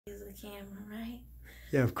Use the camera, right?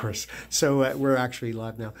 Yeah, of course. So we're actually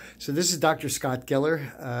live now. So this is Dr. Scott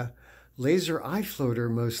Geller, laser eye floater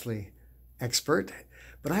mostly expert.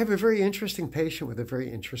 But I have a very interesting patient with a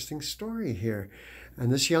very interesting story here.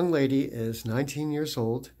 And this young lady is 19 years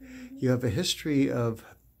old. You have a history of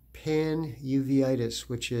panuveitis,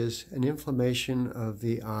 which is an inflammation of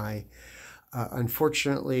the eye.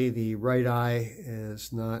 Unfortunately, the right eye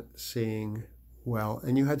is not seeing well.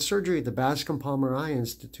 And you had surgery at the Bascom Palmer Eye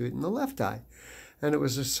Institute in the left eye. And it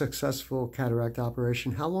was a successful cataract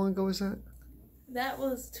operation. How long ago was that? That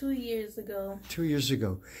was 2 years ago. 2 years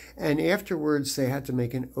ago. And afterwards, they had to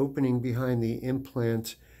make an opening behind the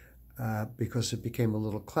implant because it became a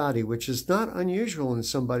little cloudy, which is not unusual in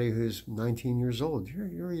somebody who's 19 years old.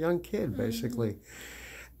 You're a young kid, basically.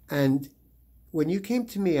 And when you came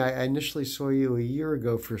to me, I initially saw you a year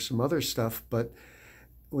ago for some other stuff, but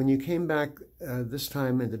when you came back this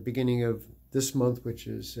time at the beginning of this month, which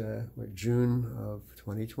is June of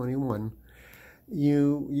 2021,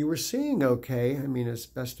 you were seeing okay. I mean, as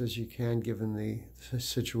best as you can given the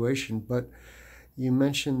situation, but you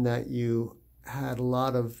mentioned that you had a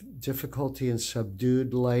lot of difficulty in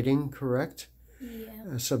subdued lighting, correct?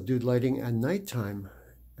 Yeah. Subdued lighting at nighttime.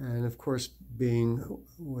 And of course, being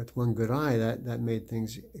with one good eye, that made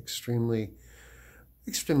things extremely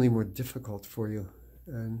more difficult for you.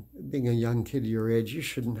 And being a young kid your age, you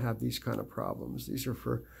shouldn't have these kind of problems. These are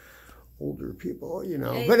for older people, you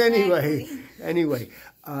know. Exactly. But anyway,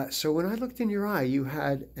 so when I looked in your eye, you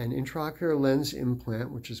had an intraocular lens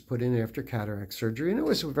implant, which is put in after cataract surgery. And it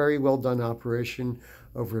was a very well done operation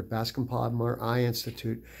over at Bascom Palmer Eye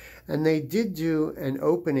Institute. And they did do an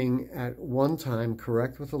opening at one time,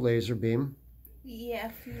 correct, with a laser beam. Yeah,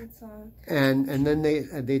 a few times. And then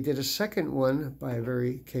they did a second one by a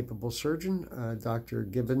very capable surgeon, Dr.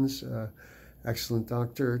 Gibbons, excellent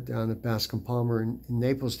doctor down at Bascom Palmer in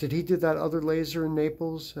Naples. Did he do that other laser in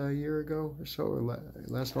Naples a year ago or so, or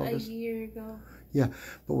last August? A year ago. Yeah,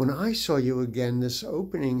 but when I saw you again, this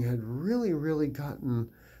opening had really gotten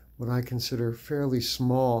what I consider fairly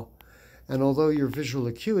small. And although your visual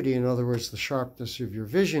acuity, in other words, the sharpness of your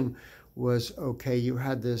vision, was okay, you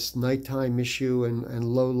had this nighttime issue and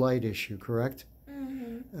low light issue, correct?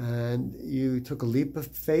 And you took a leap of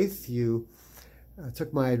faith. You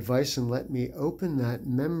took my advice and let me open that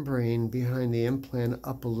membrane behind the implant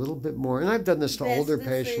up a little bit more. And I've done this to older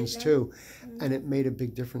patients too, and it made a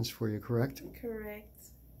big difference for you, correct? Correct.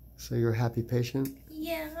 So you're a happy patient?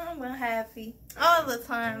 Yeah, I'm happy. All the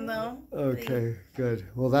time, though. Okay, good.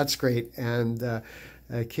 Well, that's great. And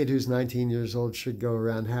a kid who's 19 years old should go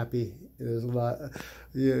around happy. There's a lot,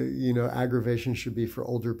 you know, aggravation should be for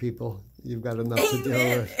older people. You've got enough to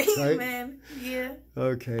deal with, right? Amen. Yeah.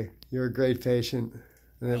 Okay, you're a great patient,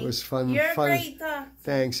 and it was fun. You're a great doctor.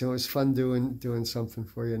 Thanks. It was fun doing something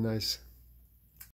for you. Nice.